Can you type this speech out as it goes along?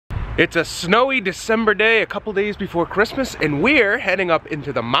It's a snowy December day, a couple days before Christmas, and we're heading up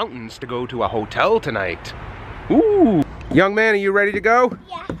into the mountains to go to a hotel tonight. Ooh. Young man, are you ready to go?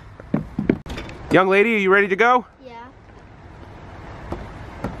 Yeah. Young lady, are you ready to go? Yeah.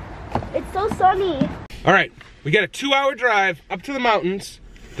 It's so sunny. All right, we got a 2-hour drive up to the mountains,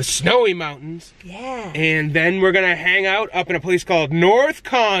 the snowy mountains. Yeah. And then we're gonna hang out up in a place called North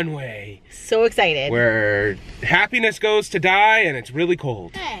Conway. So excited. Where happiness goes to die and it's really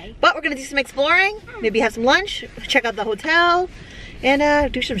cold. Hey. But we're gonna do some exploring, maybe have some lunch, check out the hotel,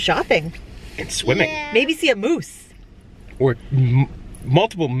 and do some shopping. And swimming. Yeah. Maybe see a moose. Or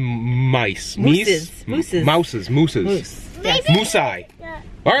multiple mice. Mooses. Meese? Mooses. Mouses. Mooses. Moose. Maybe. Moosei. Yeah.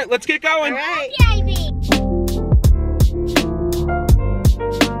 All right, let's get going. All right. Baby.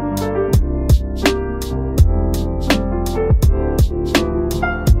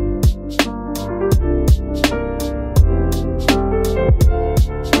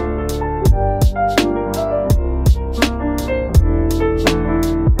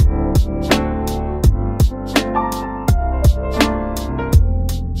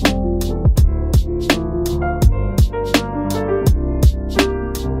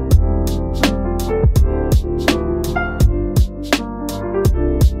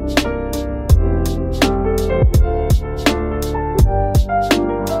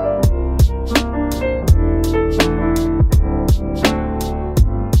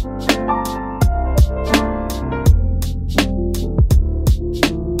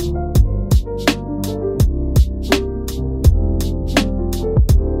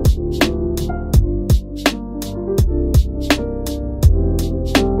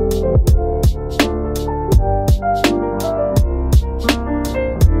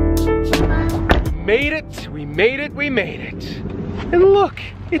 We made it. And look,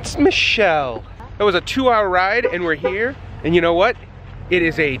 it's Michelle. That was a 2-hour ride and we're here. And you know what? It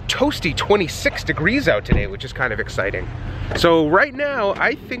is a toasty 26 degrees out today, which is kind of exciting. So right now,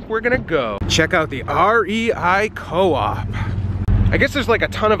 I think we're gonna go check out the REI Co-op. I guess there's like a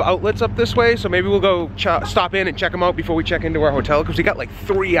ton of outlets up this way, so maybe we'll go stop in and check them out before we check into our hotel, because we got like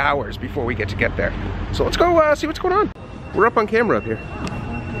 3 hours before we get to get there. So let's go see what's going on. We're up on camera up here.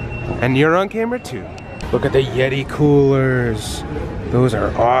 And you're on camera too. Look at the Yeti coolers. Those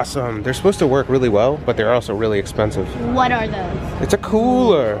are awesome. They're supposed to work really well, but they're also really expensive. What are those? It's a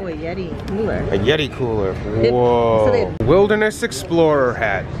cooler. Oh, a Yeti cooler. A Yeti cooler. Whoa. Wilderness Explorer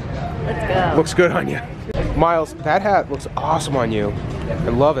hat. Let's go. Looks good on you. Miles, that hat looks awesome on you. I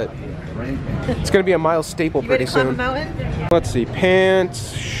love it. It's gonna be a Miles staple pretty soon. Mountain? Let's see,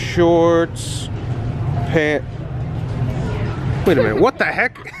 pants, shorts, Wait a minute, what the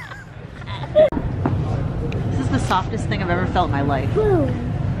heck? This is the softest thing I've ever felt in my life.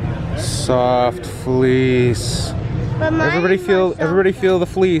 Soft fleece. But Everybody feel the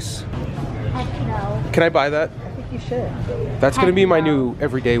fleece. Heck no. Can I buy that? I think you should. That's gonna be my new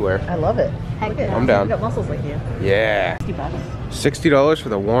everyday wear. I love it. Heck Look at no. I'm down. You got muscles like you. Yeah. $60. $60 for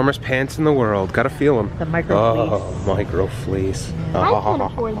the warmest pants in the world. Gotta feel them. The micro fleece. Oh, micro fleece. I can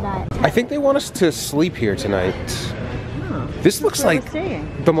afford that. I think they want us to sleep here tonight. This looks like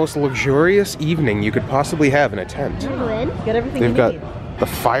the most luxurious evening you could possibly have in a tent. You in? Get everything They've you got need. the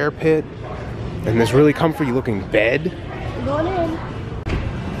fire pit and this really comfy looking bed. We're going in.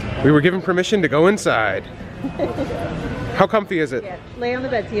 We were given permission to go inside. How comfy is it? Yeah, lay on the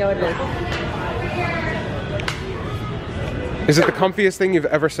bed, see how it is. Is it the comfiest thing you've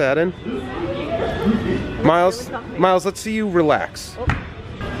ever sat in? Miles, let's see you relax.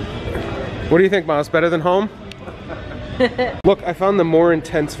 What do you think, Miles? Better than home? Look, I found the more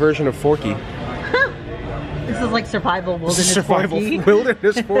intense version of Forky. This is like survival wilderness. Survival Forky.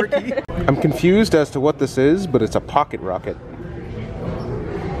 wilderness Forky. I'm confused as to what this is, but it's a pocket rocket.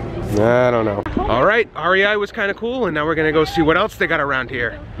 I don't know. All right, REI was kind of cool, and now we're gonna go see what else they got around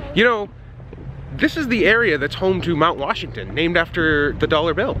here. You know, this is the area that's home to Mount Washington, named after the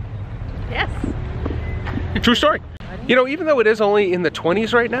dollar bill. Yes. True story. You know, even though it is only in the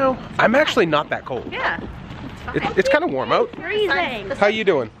 20s right now, I'm actually not that cold. Yeah. It's kind of warm out. Freezing. How you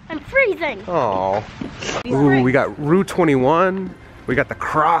doing? I'm freezing. Oh. Ooh, we got Route 21, we got the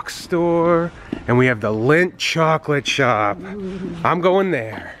Crocs store, and we have the Lindt chocolate shop. I'm going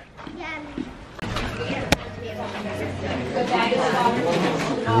there.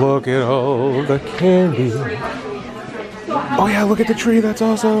 Look at all the candy. Oh yeah, look at the tree, that's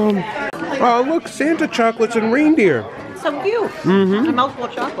awesome. Oh look, Santa chocolates and reindeer. So cute. Mm-hmm. A mouthful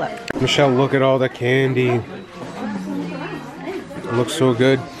of chocolate. Michelle, look at all the candy. It looks so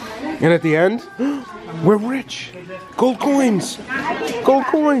good. And at the end, we're rich. Gold coins. Gold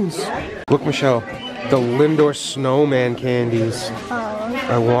coins. Look, Michelle, the Lindor snowman candies. Oh,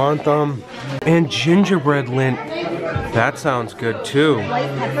 I want them. And gingerbread lint. That sounds good too.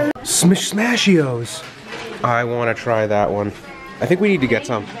 Smish Smashios. I want to try that one. I think we need to get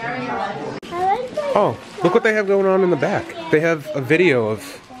some. Oh, look what they have going on in the back. They have a video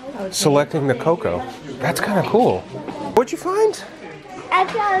of selecting the cocoa. That's kind of cool. What'd you find? I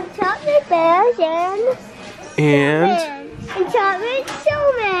found chocolate bears and chocolate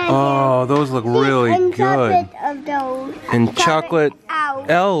snowman. Oh, those look really and good. Chocolate of those. And chocolate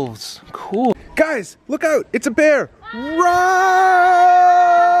elves. Cool. Guys, look out. It's a bear. Run!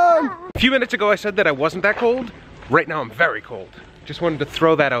 A few minutes ago I said that I wasn't that cold. Right now I'm very cold. Just wanted to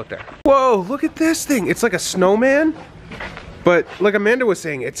throw that out there. Whoa, look at this thing. It's like a snowman. But like Amanda was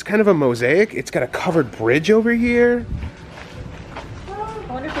saying, it's kind of a mosaic. It's got a covered bridge over here. I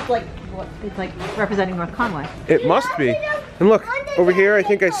wonder if it's like representing North Conway. It must be. And look, over here I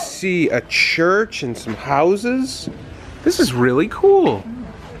think I see a church and some houses. This is really cool. All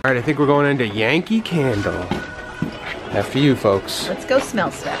right, I think we're going into Yankee Candle. After you, folks. Let's go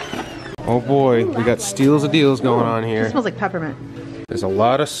smell stuff. Oh boy, we got steals of deals going on here. It smells like peppermint. There's a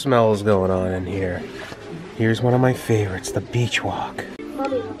lot of smells going on in here. Here's one of my favorites, the beach walk.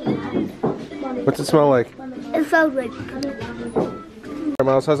 What's it smell like? It smells like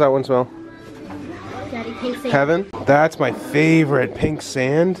Miles, how's that one smell? Daddy pink sand. Heaven? That's my favorite, pink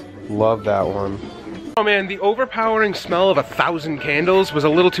sand. Love that one. Oh man, the overpowering smell of 1,000 candles was a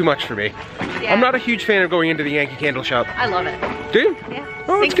little too much for me. Yeah. I'm not a huge fan of going into the Yankee Candle shop. I love it. Do you? Yeah.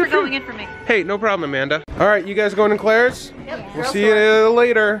 Oh, Thanks for good going in for me. Hey, no problem, Amanda. All right, you guys going in Claire's? Yep. We'll see you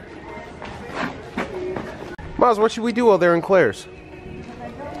later. Miles, what should we do while they're in Claire's?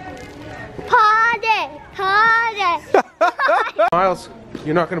 Party! Miles,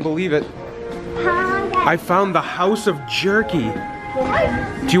 you're not gonna believe it. I found the House of Jerky.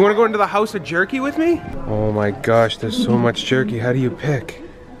 Do you want to go into the House of Jerky with me? Oh my gosh, there's so much jerky. How do you pick?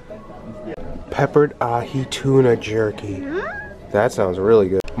 Peppered ahi tuna jerky. That sounds really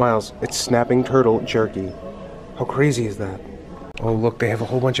good. Miles, it's snapping turtle jerky. How crazy is that? Oh look, they have a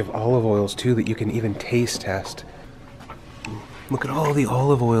whole bunch of olive oils too that you can even taste test. Look at all the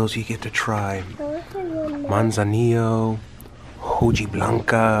olive oils you get to try. Manzanillo, Hoji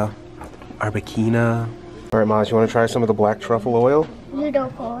Blanca, Arbequina. All right, Miles, you want to try some of the black truffle oil? You go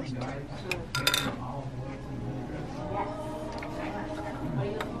first.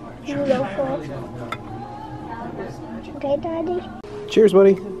 You go first. Okay, Daddy? Cheers,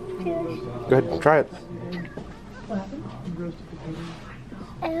 buddy. Cheers. Go ahead, try it.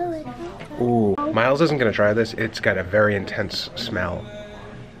 Ooh, Miles isn't gonna try this. It's got a very intense smell.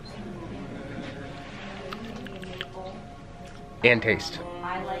 And taste.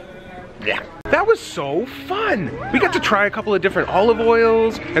 Yeah. That was so fun. We got to try a couple of different olive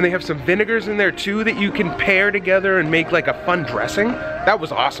oils, and they have some vinegars in there too that you can pair together and make like a fun dressing. That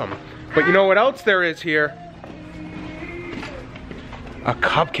was awesome. But you know what else there is here? A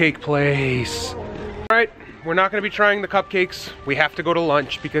cupcake place. All right, we're not gonna be trying the cupcakes. We have to go to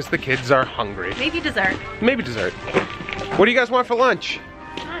lunch because the kids are hungry. Maybe dessert. Maybe dessert. What do you guys want for lunch?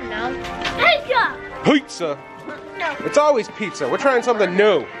 I don't know. Pizza! Pizza. No. It's always pizza. We're trying something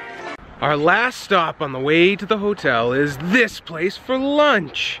new. Our last stop on the way to the hotel is this place for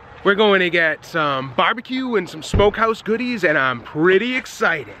lunch. We're going to get some barbecue and some smokehouse goodies, and I'm pretty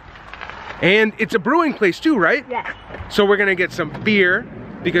excited. And it's a brewing place too, right? Yeah. So we're gonna get some beer,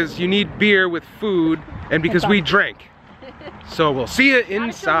 because you need beer with food, and because we drink. So we'll see you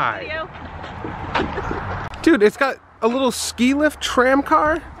inside. Dude, it's got a little ski lift tram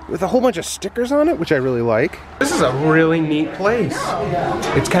car with a whole bunch of stickers on it, which I really like. This is a really neat place.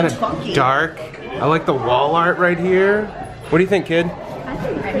 It's kind of dark. I like the wall art right here. What do you think, kid?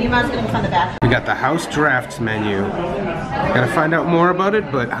 You might as well find the bathroom. We got the house drafts menu. Gotta find out more about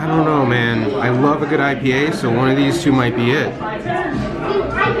it, but I don't know, man. I love a good IPA, so one of these two might be it.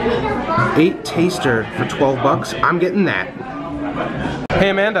 8 taster for 12 bucks. I'm getting that. Hey,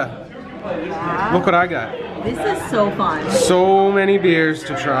 Amanda. Look what I got. This is so fun. So many beers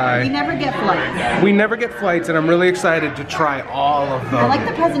to try. We never get flights. We never get flights, and I'm really excited to try all of them. I like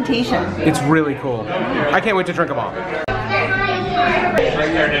the presentation. It's really cool. I can't wait to drink them all.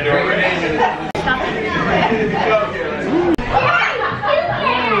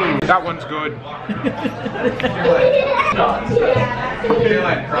 That one's good.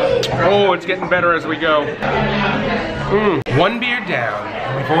 Oh, it's getting better as we go. One beer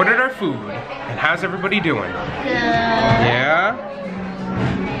down. We've ordered our food. And how's everybody doing? Yeah?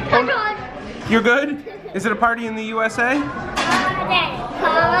 I'm good. You're good? Is it a party in the USA?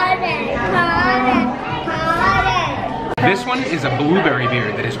 This one is a blueberry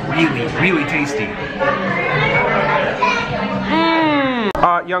beer that is really, really tasty.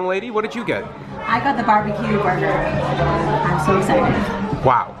 young lady, what did you get? I got the barbecue burger. I'm so excited.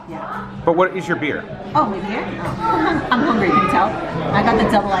 Wow. Yeah. But what is your beer? Oh, maybe here? Oh. I'm hungry, can you tell? I got the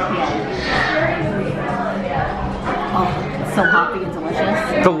double IPA. Oh, it's so hoppy and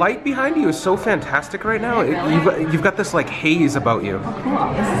delicious. The light behind you is so fantastic right now. You've got this like haze about you. Oh,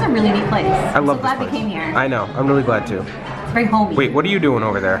 cool. This is a really neat place. I love I'm so this glad place. we came here. I know. I'm really glad too. It's very homey. Wait, what are you doing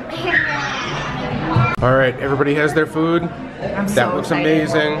over there? All right, everybody has their food. I'm so That looks excited.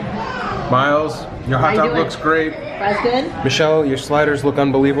 amazing. Miles, your hot How you dog doing? looks great. Fries good? Michelle, your sliders look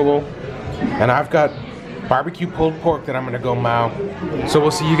unbelievable. And I've got barbecue pulled pork that I'm gonna go mow. So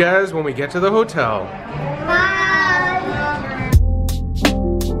we'll see you guys when we get to the hotel.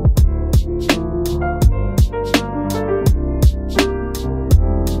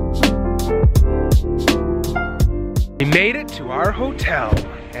 We made it to our hotel,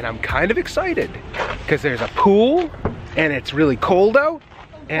 and I'm kind of excited because there's a pool and it's really cold out,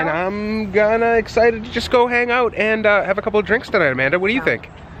 and I'm gonna excited to just go hang out and have a couple of drinks tonight. Amanda, what do you think?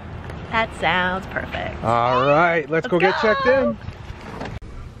 That sounds perfect. All right, let's go get checked in.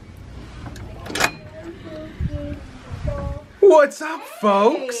 What's up,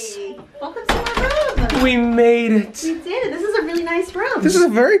 folks? Hey, welcome to our room. We made it. We did. This is a really nice room. This is a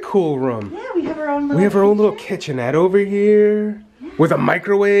very cool room. Yeah, we have our own little. We have our own little kitchenette over here with a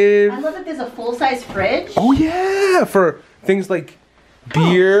microwave. I love that there's a full-size fridge. Oh yeah, for things like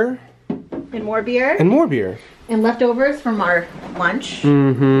beer And more beer. and more beer. And leftovers from our lunch.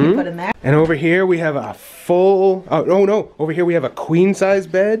 Mm-hmm. We put in there. And over here we have a full, oh no, over here we have a queen size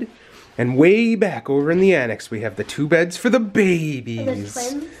bed. And way back over in the annex we have the 2 beds for the babies.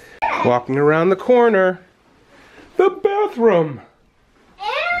 twins. Walking around the corner, the bathroom.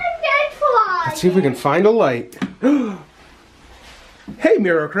 And that's why. Let's see if we can find a light. Hey,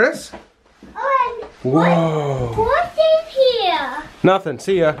 Mirror Chris. Oh, and Whoa. what's in here? Nothing,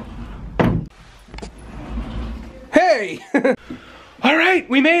 see ya. Hey! All right,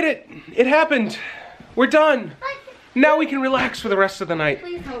 we made it. It happened. We're done. Now we can relax for the rest of the night.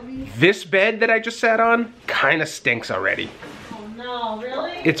 Please help me. This bed that I just sat on kind of stinks already. Oh no,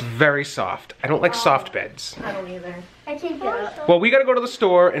 really? It's very soft. I don't like soft beds. I don't either. I can't get up. Well, we gotta go to the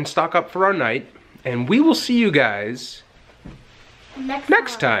store and stock up for our night, and we will see you guys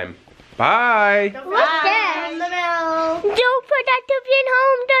next time. Bye. What's that? Don't forget to be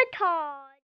home to talk.